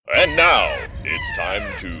And now, it's time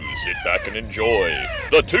to sit back and enjoy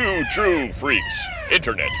the Two True Freaks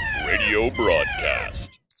Internet Radio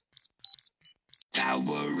Broadcast.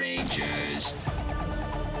 Power Rangers.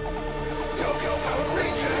 Go, go, Power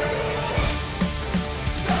Rangers!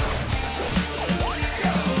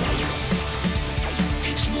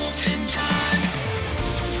 It's morphin' time.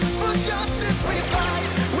 For justice we fight,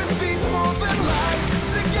 with peace, morphin' light.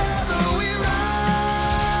 Together we rise!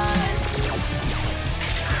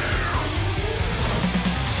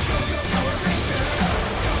 Go, go, Power Rangers!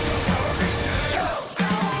 Go, go, Power Rangers! Go,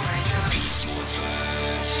 Power Rangers! Peace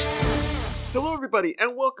Morphers. Hello, everybody,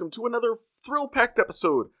 and welcome to another thrill-packed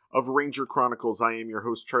episode of Ranger Chronicles. I am your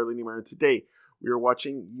host, Charlie Niemeyer, and today we are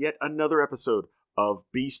watching yet another episode of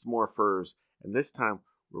Beast Morphers, and this time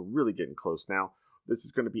we're really getting close now. This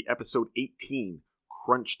is going to be episode 18,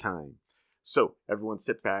 Crunch Time. So, everyone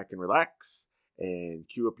sit back and relax, and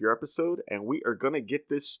cue up your episode, and we are going to get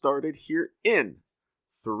this started here in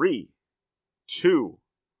 3, 2,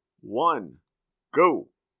 1, go!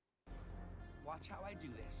 Watch how I do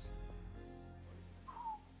this.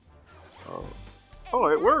 Oh,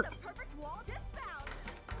 it worked!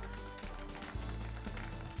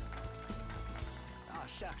 Ah,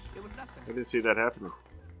 shucks, it was nothing. I didn't see that happening.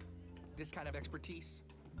 This kind of expertise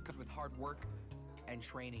comes with hard work and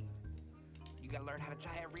training. You gotta learn how to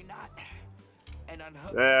tie every knot and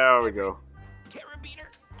unhook. There we go. Carabiner.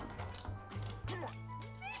 Come on.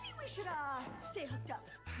 Maybe we should, stay hooked up.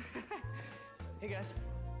 Hey guys.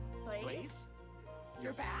 Blaze?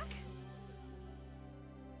 You're back?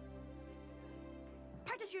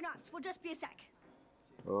 Practice your knots. We'll just be a sec.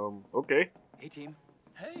 Okay. Hey team.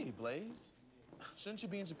 Hey, Blaze. Shouldn't you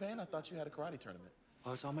be in Japan? I thought you had a karate tournament. I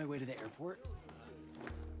was on my way to the airport.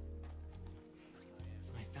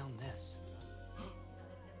 I found this.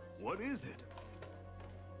 What is it?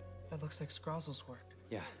 That looks like Scrozzle's work.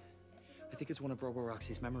 Yeah. I think it's one of Robo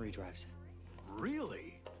Roxy's memory drives.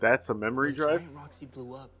 Really? That's a memory drive? Giant Roxy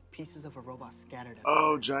blew up. Pieces of a robot scattered everywhere.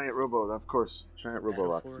 Oh, Giant Robo, of course. Giant Robo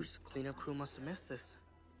Roxy. Force cleanup crew must have missed this.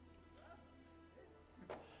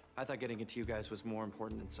 I thought getting it to you guys was more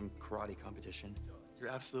important than some karate competition. You're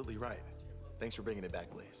absolutely right. Thanks for bringing it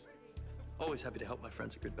back, Blaze. Always happy to help my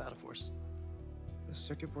friends at Grid Battle Force. The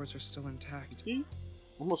circuit boards are still intact. Is he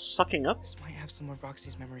almost sucking up? This might have some of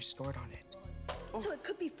Roxy's memory stored on it. So it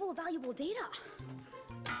could be full of valuable data.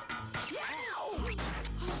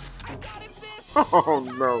 I got it, sis! Oh,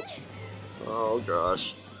 no. Oh,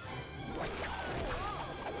 gosh.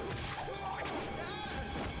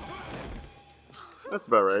 That's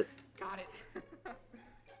about right. Got it.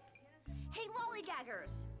 Hey,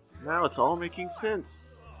 lollygaggers! Now it's all making sense.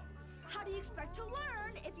 How do you expect to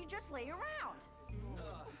learn if you just lay around?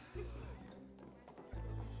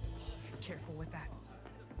 Careful with that.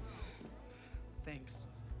 Thanks.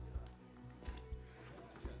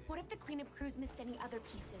 What if the cleanup crews missed any other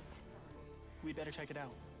pieces? We'd better check it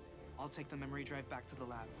out. I'll take the memory drive back to the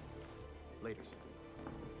lab. Laters.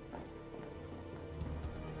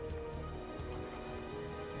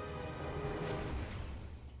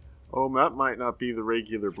 Oh, that might not be the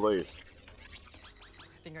regular Blaze.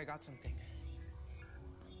 I think I got something.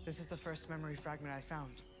 This is the first memory fragment I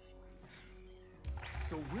found.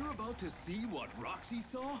 So we're about to see what Roxy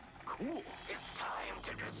saw? Cool. It's time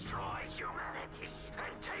to destroy humanity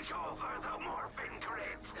and take over the Morphin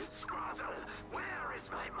Grid. Scrozzle, where is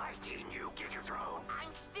my mighty new Gigadrone?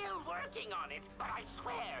 I'm still working on it, but I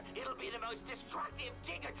swear it'll be the most destructive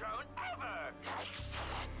Gigadrone ever!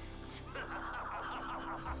 Excellent.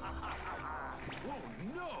 Whoa,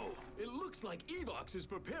 no! It looks like Evox is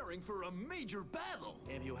preparing for a major battle.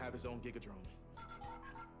 And he'll have his own Gigadrone.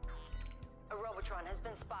 A Robotron has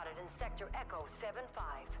been spotted in Sector Echo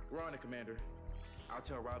 7-5. We're on it, Commander. I'll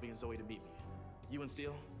tell Robbie and Zoe to meet me. You and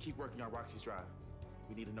Steel, keep working on Roxy's drive.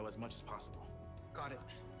 We need to know as much as possible. Got it.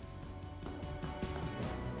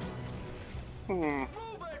 Move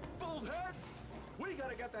it, bullheads! We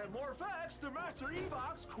gotta get that Morphex to Master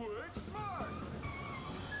Evox quick smart!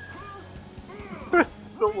 It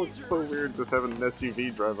still looks so weird just having an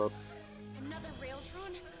SUV drive up. Another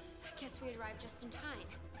Railtron? Guess we arrived just in time.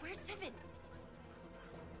 Where's Steven?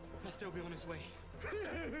 Must still be on his way.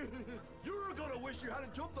 You're gonna wish you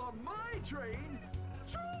hadn't jumped on my train!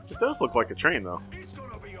 It does look like a train, though. It's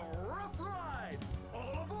gonna be a rough ride!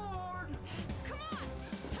 All aboard! Come on!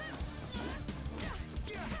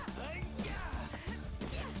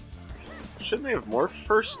 Shouldn't they have morphed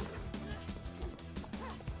first?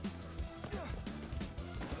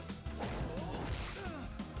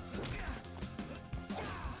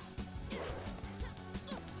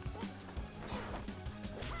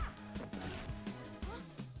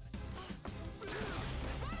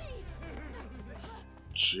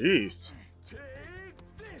 Jeez. Take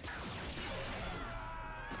this.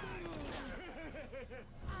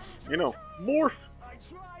 You know, morph. I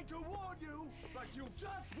tried to warn you, but you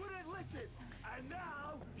just wouldn't listen. And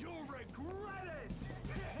now you'll regret it.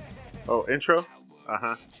 Oh, intro?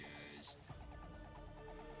 Uh-huh.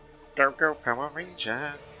 Don't go Power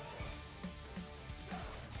Rangers.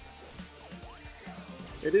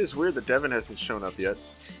 It is weird that Devin hasn't shown up yet.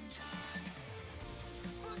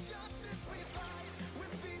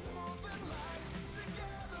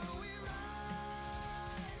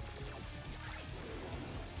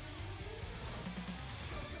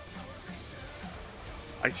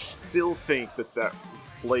 I still think that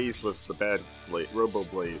Blaze was the bad Robo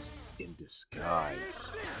Blaze in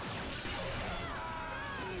disguise.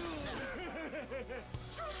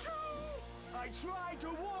 I tried to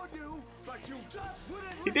warn you, but you just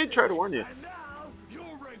wouldn't He did try to warn you. And now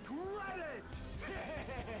you'll regret it.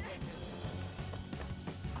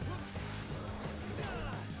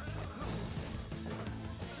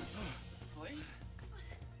 Blaze?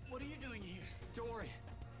 What are you doing here? Don't worry.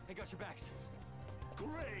 I got your backs.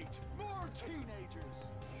 Great! More teenagers!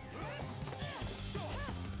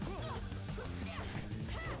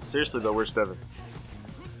 Seriously though, where's Devin?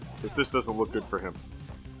 Because this doesn't look good for him.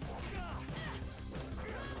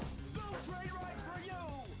 No train rides for you!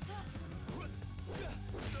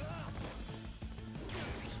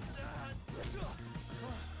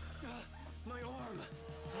 My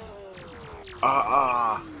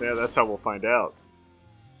arm. Yeah, that's how we'll find out.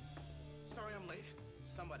 Sorry I'm late.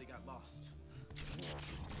 Somebody got lost.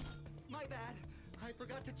 My bad. I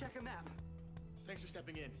forgot to check a map. Thanks for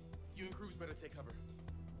stepping in. You and Cruz better take cover.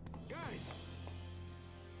 Guys!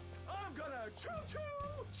 I'm gonna chew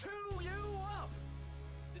you up!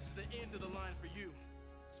 This is the end of the line for you.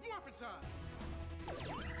 It's morphin' time!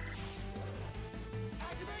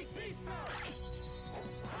 Activate beast power!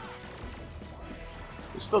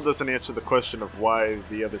 It still doesn't answer the question of why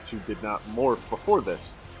the other two did not morph before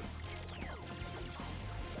this.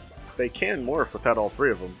 They can morph without all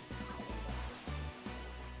three of them.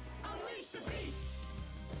 Unleash the beast!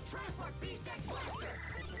 Transport beast X blaster!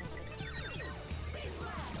 Beast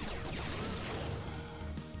blast!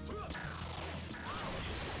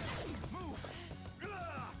 Move!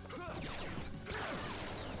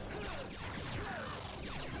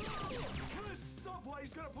 This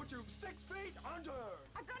subway's gonna put you 6 feet under!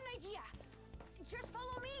 I've got an idea. Just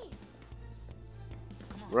follow me.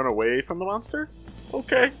 Run away from the monster?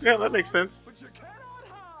 Okay, yeah, that makes sense. But you cannot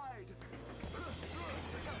hide!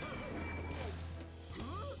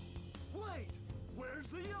 Wait! Where's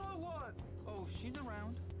the yellow one? Oh, she's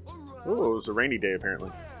around. Around? Oh, it was a rainy day apparently.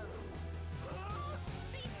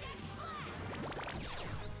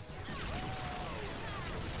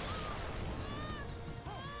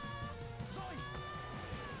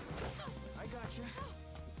 I got you.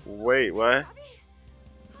 Wait, what?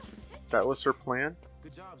 That was her plan?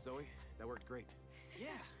 Good job, Zoe. That worked great. Yeah.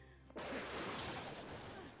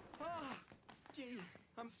 Gee,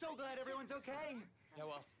 I'm so glad everyone's okay. Yeah,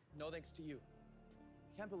 well, no thanks to you.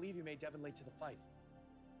 Can't believe you made Devin late to the fight.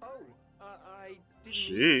 Oh, I didn't.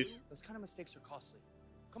 Jeez. Those kind of mistakes are costly.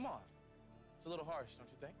 Come on. It's a little harsh, don't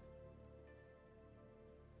you think?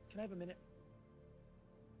 Can I have a minute?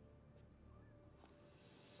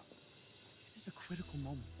 This is a critical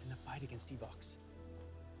moment in the fight against Evox.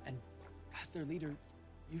 And as their leader,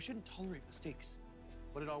 you shouldn't tolerate mistakes.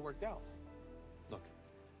 But it all worked out. Look,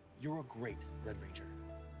 you're a great Red Ranger.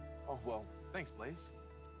 Oh, well, thanks, Blaze.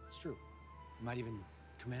 It's true. You might even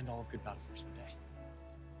command all of Good Battle Force one day.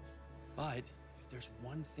 But if there's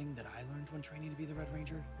one thing that I learned when training to be the Red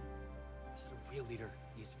Ranger, it's that a real leader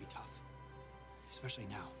needs to be tough. Especially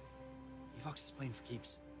now. Evox is playing for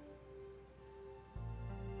keeps.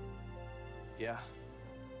 Yeah,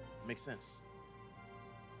 makes sense.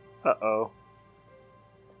 Uh-oh.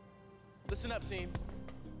 Listen up, team.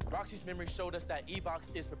 Roxy's memory showed us that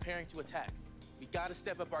Evox is preparing to attack. We gotta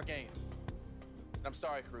step up our game. And I'm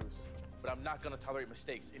sorry, Cruz, but I'm not gonna tolerate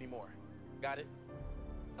mistakes anymore. Got it?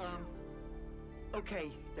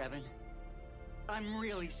 Okay, Devin. I'm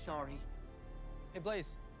really sorry. Hey,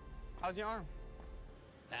 Blaze, how's your arm?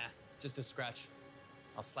 Nah, just a scratch.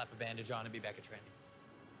 I'll slap a bandage on and be back at training.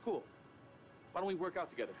 Cool. Why don't we work out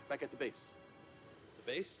together, back at the base?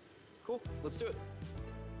 The base? Cool, let's do it.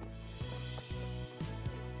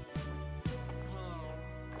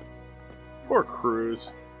 Poor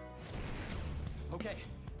Cruz. Okay,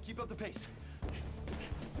 keep up the pace.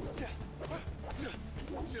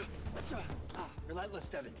 Relentless,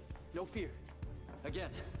 Devin. No fear. Again.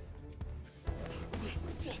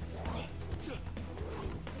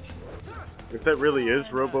 If that really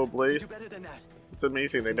is Robo Blaze, Do better than that. It's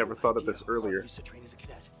amazing they never thought of this earlier. I used to train as a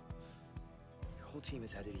cadet. Your whole team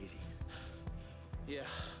has had it easy. Yeah.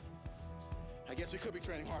 I guess we could be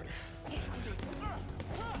training harder.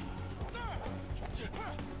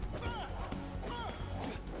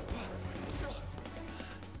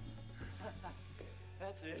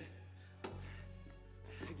 That's it.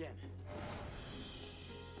 Again.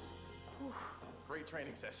 Great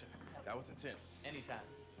training session. That was intense. Anytime.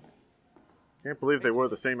 Can't believe they wore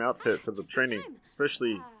the same outfit for the training,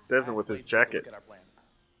 especially Devin with his jacket. Look at our plan.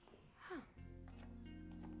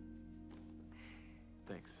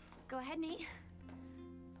 Thanks. Go ahead, Nate.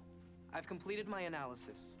 I've completed my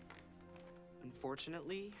analysis.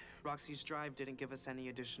 Unfortunately, Roxy's drive didn't give us any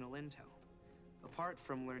additional intel, apart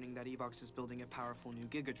from learning that Evox is building a powerful new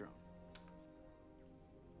Gigadrone.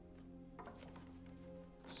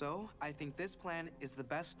 So, I think this plan is the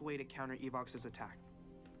best way to counter Evox's attack.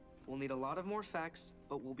 We'll need a lot of more facts,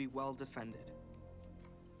 but we'll be well defended.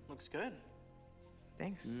 Looks good.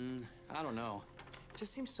 Thanks. I don't know. It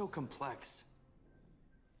just seems so complex.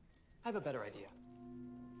 I have a better idea.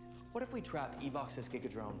 What if we trap Evox's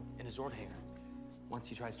Gigadrone in a Zord hangar? Once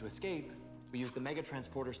he tries to escape, we use the mega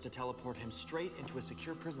transporters to teleport him straight into a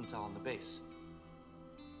secure prison cell on the base.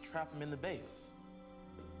 Trap him in the base.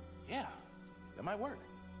 Yeah, that might work.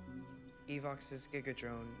 Evox's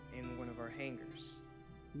Gigadrone in one of our hangars.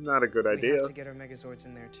 Not a good idea. We have to get our Megazords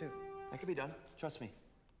in there too. That could be done. Trust me.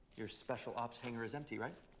 Your special ops hangar is empty,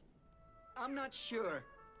 right? I'm not sure.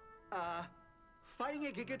 Fighting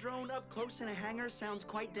a Gigadrone up close in a hangar sounds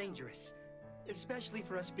quite dangerous. Especially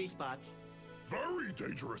for us B-Spots. Very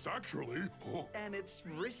dangerous, actually. Oh. And it's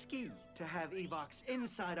risky to have Evox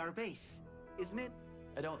inside our base, isn't it?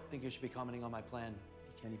 I don't think you should be commenting on my plan.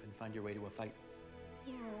 You can't even find your way to a fight.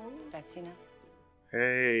 That's enough.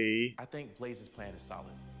 Hey. I think Blaze's plan is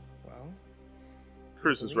solid. Well,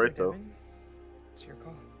 Cruz is right, though. Devin, it's your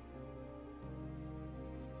call.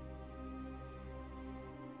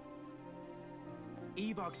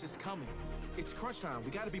 Evox is coming. It's crunch time.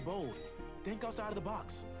 We gotta be bold. Think outside of the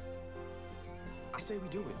box. I say we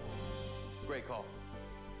do it. Great call.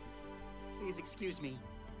 Please excuse me.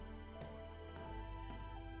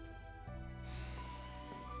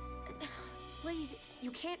 Blaze,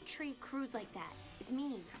 you can't treat Cruz like that. It's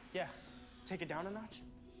mean. Yeah. Take it down a notch?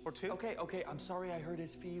 Or two? Okay, I'm sorry I hurt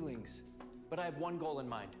his feelings. But I have one goal in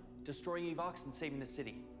mind. Destroying Evox and saving the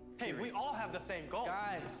city. Hey, we all have the same goal.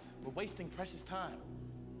 Guys, we're wasting precious time.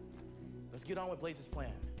 Let's get on with Blaze's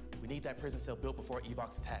plan. We need that prison cell built before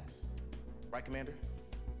Evox attacks. Right, Commander?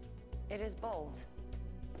 It is bold.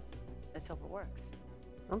 Let's hope it works.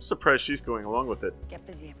 I'm surprised she's going along with it. Get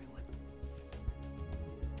busy, everyone.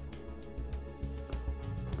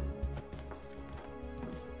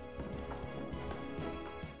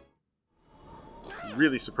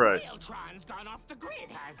 Really surprised. Railtron's gone off the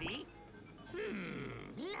grid, has he?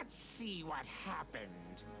 Let's see what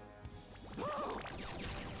happened.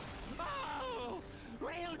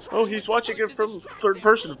 Oh, he's watching it from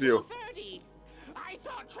third-person view. I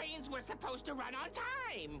thought trains were supposed to run on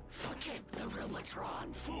time. Forget the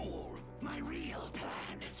Robotron, fool. My real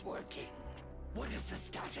plan is working. What is the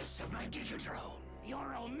status of my Gigadrone?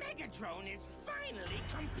 Your Omegadrone is finally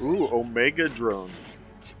complete. Ooh, Omegadrone.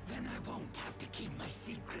 Then I won't have to keep my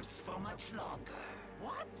secrets for much longer.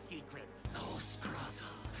 What secrets? Oh, Scrozzle,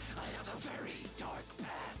 I have a very dark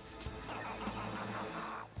past.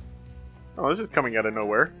 Oh, this is coming out of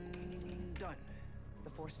nowhere. Done.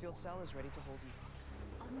 The force field cell is ready to hold Evox.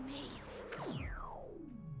 Amazing.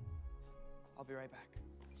 I'll be right back.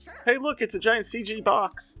 Sure. Hey, look, it's a giant CG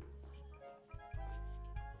box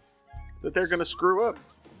that they're gonna screw up.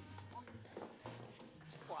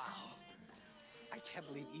 Wow. I can't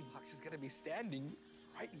believe Evox is gonna be standing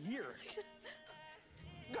right here.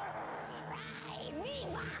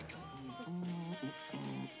 Evox!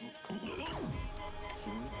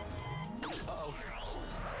 Uh-oh.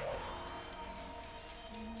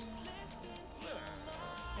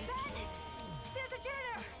 Ben! There's a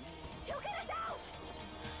janitor! He'll get us out!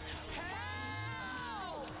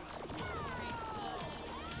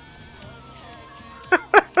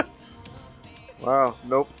 Wow,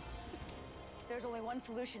 nope. There's only one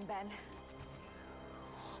solution, Ben.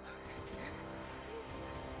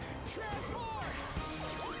 Transport!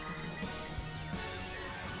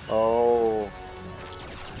 Oh.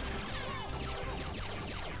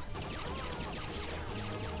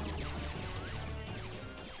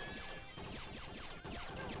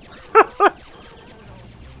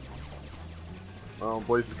 Well,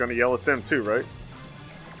 Blaze is gonna yell at them too, right?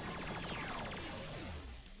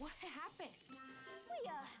 What happened? We,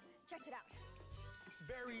 checked it out. It's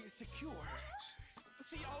very secure.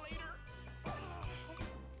 See y'all later.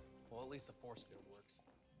 least the force field works.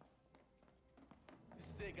 This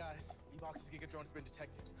is it, guys. Evox's Giga drone has been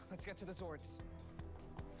detected. Let's get to the Zords.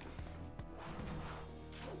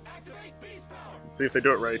 Activate beast power. Let's see if they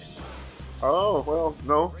do it right. Oh, well,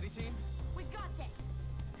 no. Ready, team? We've got this.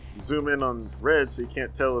 Zoom in on red so you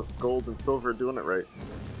can't tell if gold and silver are doing it right.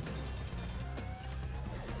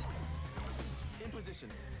 In position.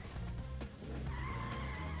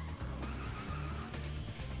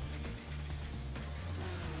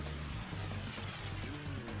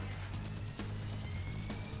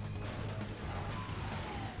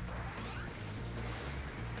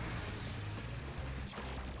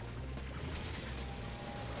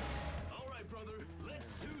 All right, brother,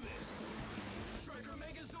 let's do this. Striker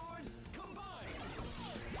Megazord, combine.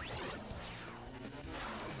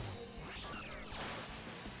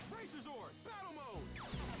 Racer Zord, battle mode.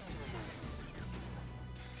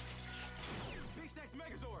 Beast X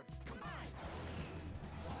Megazord, combine.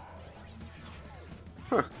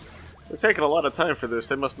 Huh. They're taking a lot of time for this.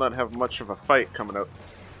 They must not have much of a fight coming up.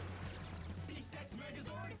 Beast X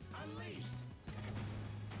Megazord, unleashed.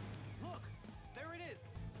 Look, there it is.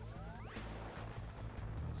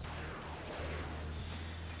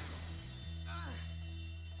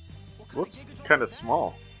 Looks kind of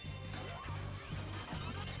small.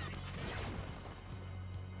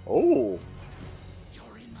 Oh.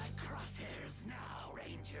 You're in my crosshairs now,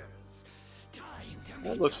 Rangers. Time to That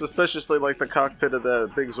meet looks your suspiciously like the cockpit of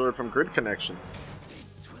the big Zord from Grid Connection.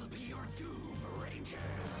 This will be your doom,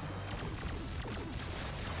 Rangers.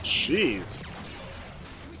 Jeez.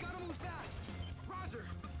 We gotta move fast. Roger.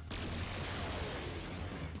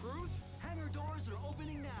 Cruz, hangar doors are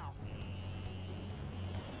opening now.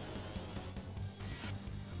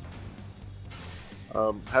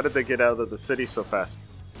 How did they get out of the city so fast?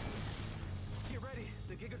 Get ready.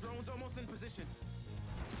 The Giga drone's almost in position.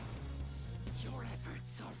 Your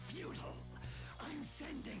efforts are futile. I'm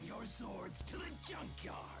sending your swords to the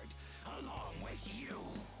junkyard, along with you.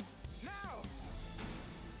 Now!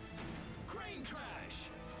 Crane crash.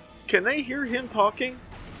 Can they hear him talking?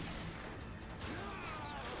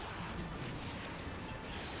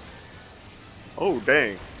 Oh,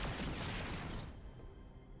 dang.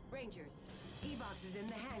 Rangers, Evox is in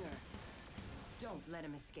the hangar. Don't let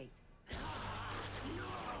him escape. No!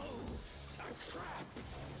 A trap!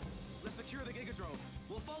 Let's secure the Giga drone.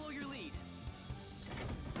 We'll follow your lead.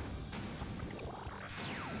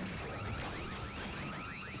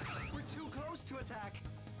 We're too close to attack.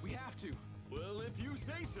 We have to. Well, if you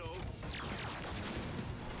say so.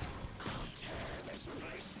 I'll tear this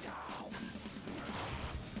place down.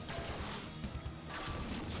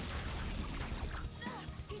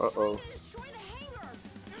 He's Uh-oh. trying to destroy the hangar.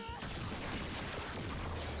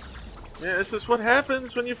 Yeah, this is what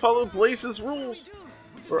happens when you follow Blaze's rules.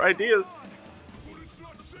 Or ideas. But it's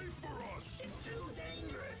not safe for us. It's too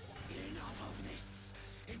dangerous. Enough of this.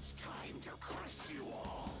 It's time to crush you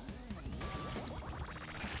all.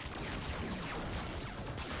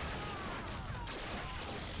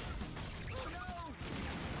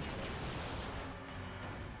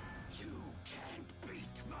 You can't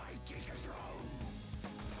beat my Gigadrone.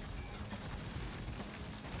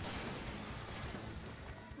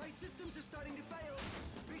 My systems are starting to fail.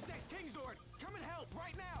 Beast X King Zord, come and help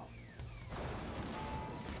right now.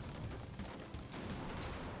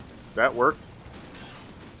 That worked.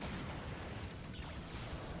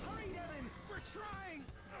 Hurry, Devin. We're trying.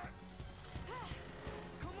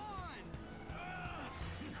 Come on.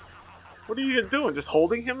 What are you doing? Just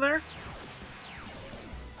holding him there?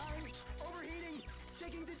 I'm overheating,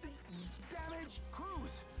 taking the damage.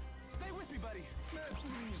 Cruz, stay with me, buddy.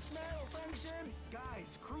 Malfunction.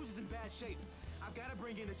 Guys, Cruz is in bad shape. I've got to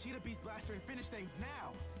bring in the Cheetah Beast Blaster and finish things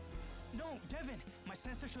now. No, Devin! My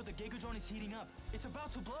sensor showed the Giga drone is heating up. It's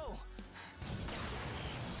about to blow.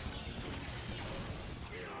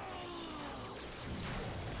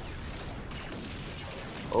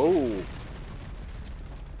 Oh.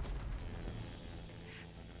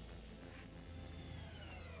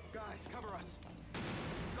 Guys, cover us.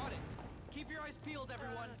 Got it. Keep your eyes peeled,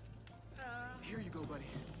 everyone. Here you go, buddy.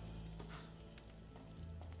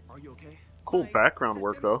 Are you okay? Cool background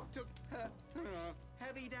work, though. Took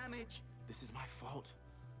heavy damage. This is my fault.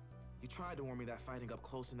 You tried to warn me that fighting up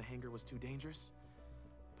close in the hangar was too dangerous,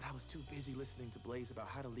 but I was too busy listening to Blaze about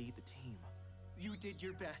how to lead the team. You did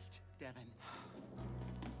your best, Devin.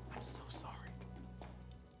 I'm so sorry.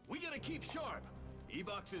 We gotta keep sharp.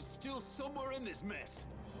 Evox is still somewhere in this mess.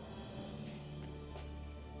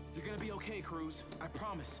 You're gonna be okay, Cruz. I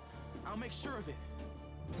promise. I'll make sure of it.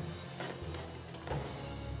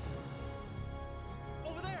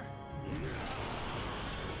 Over there!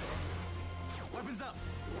 Weapons up!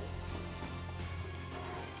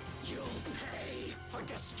 You'll pay for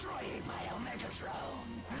destroying my Omegatron.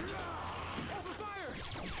 Open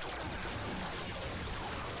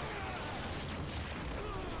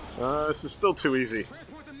fire! This is still too easy.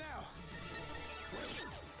 Transport them now.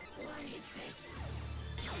 What is this?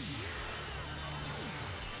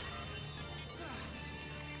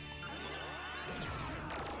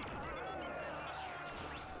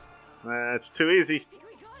 It's too easy. I think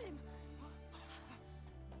we got him.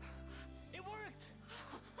 It worked!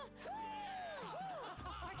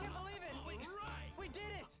 I can't believe it! We did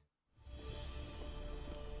it!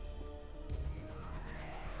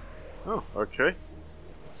 Oh, okay.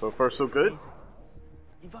 So far, so good. Amazing.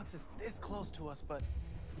 Evox is this close to us, but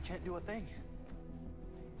we can't do a thing.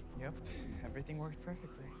 Yep, everything worked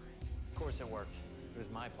perfectly. Of course it worked. It was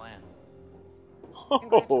my plan.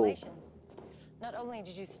 Congratulations. Not only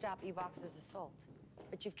did you stop Evox's assault,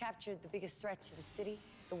 but you've captured the biggest threat to the city,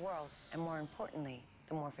 the world, and more importantly,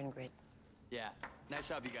 the Morphin Grid. Yeah, nice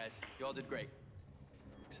job, you guys. You all did great.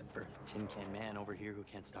 Except for Tin Can Man over here who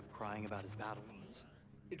can't stop crying about his battle wounds.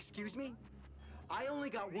 Excuse me? I only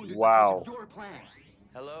got wounded Wow. because of your plan.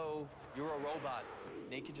 Hello, you're a robot.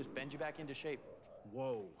 Nate could just bend you back into shape.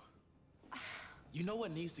 Whoa. You know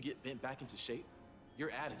what needs to get bent back into shape?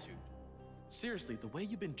 Your attitude. Seriously, the way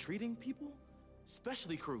you've been treating people,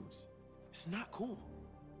 especially Cruz, it's not cool.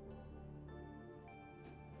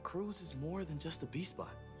 Cruz is more than just a Beastbot.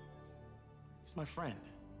 He's my friend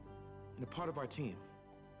and a part of our team.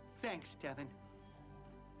 Thanks, Devin.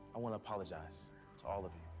 I want to apologize to all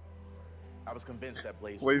of you. I was convinced that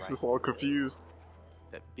Blaze Blaze was is right. all confused.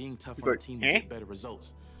 That being tough He's on like, the team eh? would get better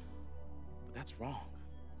results. But that's wrong.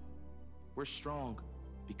 We're strong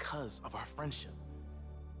because of our friendship.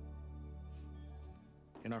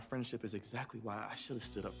 And our friendship is exactly why I should have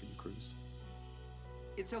stood up for you, Cruz.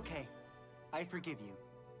 It's okay. I forgive you.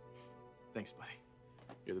 Thanks, buddy.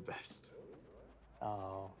 You're the best.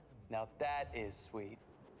 Oh, now that is sweet.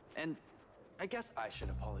 And I guess I should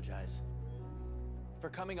apologize for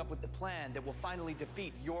coming up with the plan that will finally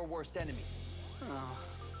defeat your worst enemy. Oh.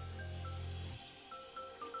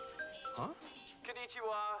 Huh?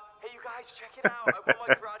 Konnichiwa. Hey, you guys, check it out. I won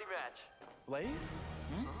my karate match. Blaze?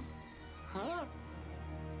 Huh?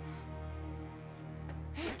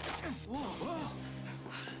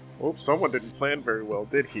 Oh, someone didn't plan very well,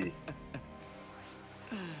 did he?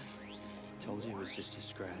 Told you it was just a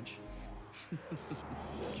scratch.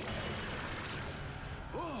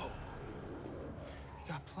 Whoa! You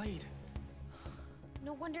got played.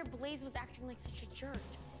 No wonder Blaze was acting like such a jerk.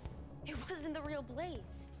 It wasn't the real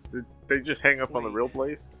Blaze. Did they just hang up on the Wait. real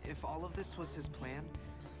Blaze? If all of this was his plan,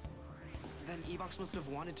 then Evox must have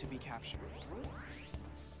wanted to be captured.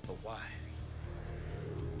 But why?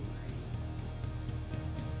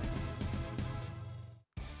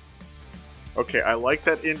 Okay, I like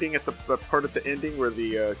that ending at the part at the ending where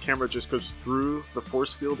the camera just goes through the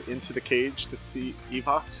force field into the cage to see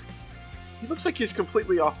Evox. He looks like he's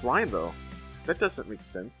completely offline, though. That doesn't make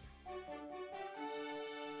sense.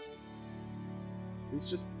 He's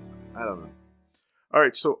just... I don't know.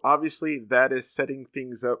 Alright, so obviously that is setting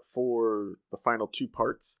things up for the final two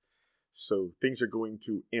parts. So things are going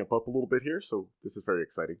to amp up a little bit here, so this is very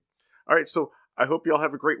exciting. Alright, so I hope you all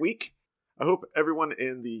have a great week. I hope everyone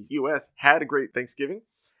in the US had a great Thanksgiving.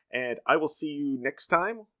 And I will see you next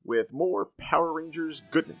time with more Power Rangers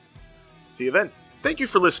goodness. See you then. Thank you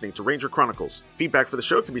for listening to Ranger Chronicles. Feedback for the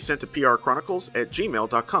show can be sent to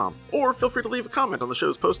prchronicles@gmail.com, or feel free to leave a comment on the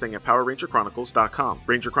show's posting at powerrangerchronicles.com.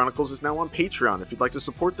 Ranger Chronicles is now on Patreon. If you'd like to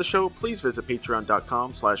support the show, please visit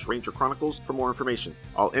patreon.com/rangerchronicles for more information.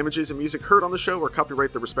 All images and music heard on the show are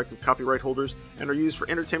copyright their respective copyright holders and are used for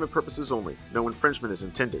entertainment purposes only. No infringement is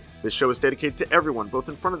intended. This show is dedicated to everyone, both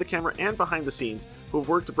in front of the camera and behind the scenes, who have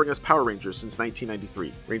worked to bring us Power Rangers since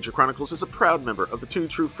 1993. Ranger Chronicles is a proud member of the Two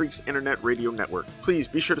True Freaks Internet Radio Network. Please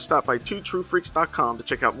be sure to stop by twotruefreaks.com to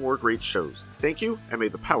check out more great shows. Thank you, and may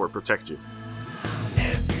the power protect you.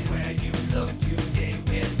 Everywhere you look today,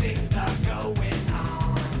 where things are going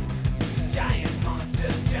on, giant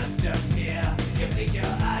monsters just appear. You figure